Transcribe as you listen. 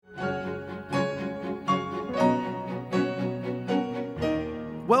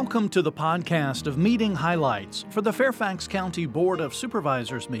Welcome to the podcast of meeting highlights for the Fairfax County Board of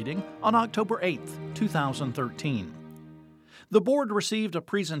Supervisors meeting on October 8, 2013. The board received a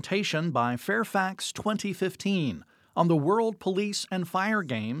presentation by Fairfax 2015 on the World Police and Fire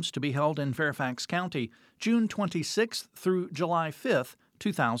Games to be held in Fairfax County June 26 through July 5,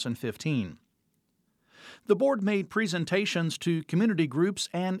 2015. The board made presentations to community groups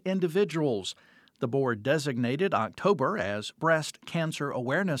and individuals. The board designated October as Breast Cancer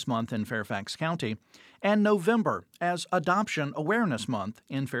Awareness Month in Fairfax County and November as Adoption Awareness Month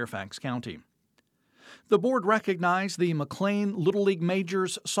in Fairfax County. The board recognized the McLean Little League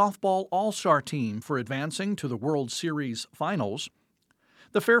Majors softball all-star team for advancing to the World Series Finals,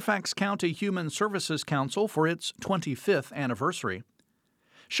 the Fairfax County Human Services Council for its 25th anniversary,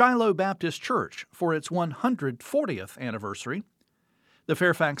 Shiloh Baptist Church for its 140th anniversary, the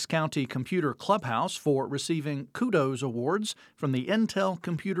Fairfax County Computer Clubhouse for receiving Kudos Awards from the Intel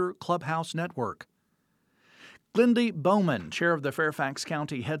Computer Clubhouse Network, Glendy Bowman, chair of the Fairfax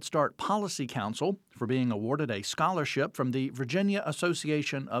County Head Start Policy Council, for being awarded a scholarship from the Virginia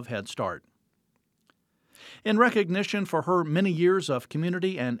Association of Head Start. In recognition for her many years of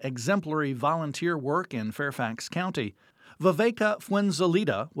community and exemplary volunteer work in Fairfax County, Viveka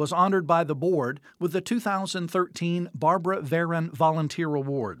Fuenzalida was honored by the board with the 2013 Barbara Varon Volunteer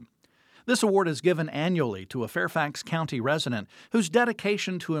Award. This award is given annually to a Fairfax County resident whose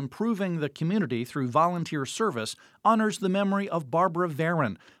dedication to improving the community through volunteer service honors the memory of Barbara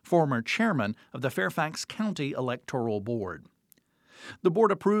Varon, former chairman of the Fairfax County Electoral Board. The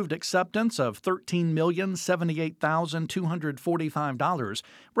board approved acceptance of $13,078,245,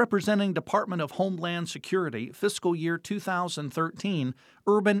 representing Department of Homeland Security Fiscal Year 2013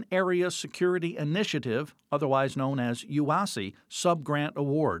 Urban Area Security Initiative, otherwise known as UASI, Subgrant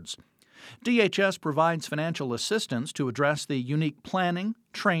Awards. DHS provides financial assistance to address the unique planning,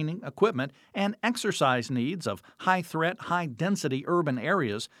 training, equipment, and exercise needs of high-threat, high-density urban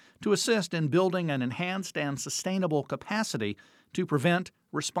areas to assist in building an enhanced and sustainable capacity to prevent,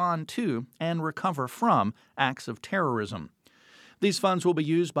 respond to, and recover from acts of terrorism. These funds will be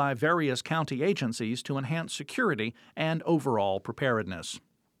used by various county agencies to enhance security and overall preparedness.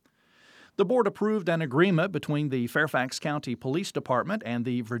 The board approved an agreement between the Fairfax County Police Department and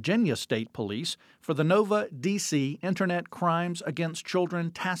the Virginia State Police for the Nova DC Internet Crimes Against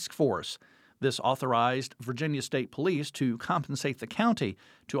Children Task Force. This authorized Virginia State Police to compensate the county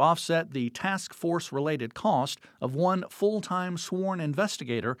to offset the task force-related cost of one full-time sworn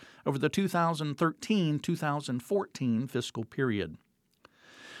investigator over the 2013-2014 fiscal period.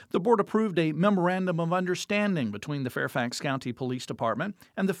 The board approved a memorandum of understanding between the Fairfax County Police Department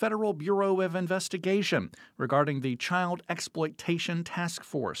and the Federal Bureau of Investigation regarding the Child Exploitation Task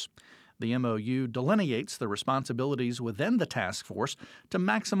Force. The MOU delineates the responsibilities within the task force to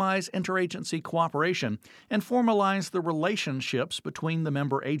maximize interagency cooperation and formalize the relationships between the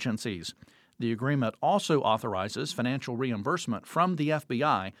member agencies. The agreement also authorizes financial reimbursement from the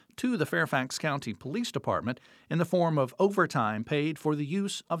FBI to the Fairfax County Police Department in the form of overtime paid for the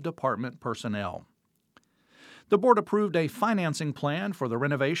use of department personnel. The board approved a financing plan for the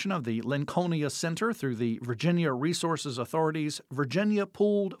renovation of the Lincolnia Center through the Virginia Resources Authority's Virginia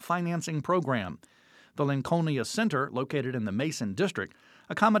Pooled Financing Program. The Lincolnia Center, located in the Mason District,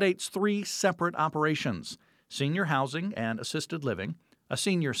 accommodates three separate operations: senior housing and assisted living, a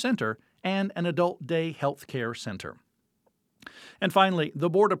senior center, and an adult day health care center. And finally,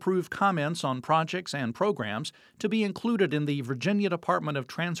 the board approved comments on projects and programs to be included in the Virginia Department of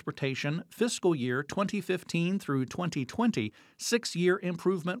Transportation Fiscal Year 2015 through 2020 6-year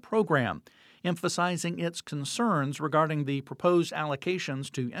improvement program, emphasizing its concerns regarding the proposed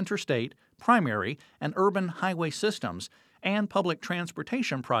allocations to interstate, primary, and urban highway systems and public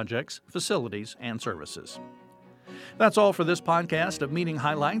transportation projects, facilities, and services. That's all for this podcast of meeting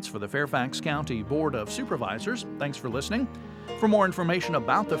highlights for the Fairfax County Board of Supervisors. Thanks for listening. For more information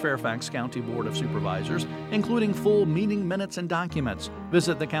about the Fairfax County Board of Supervisors, including full meeting minutes and documents,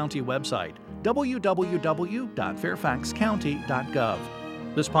 visit the county website, www.fairfaxcounty.gov.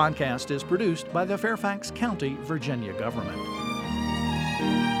 This podcast is produced by the Fairfax County, Virginia government.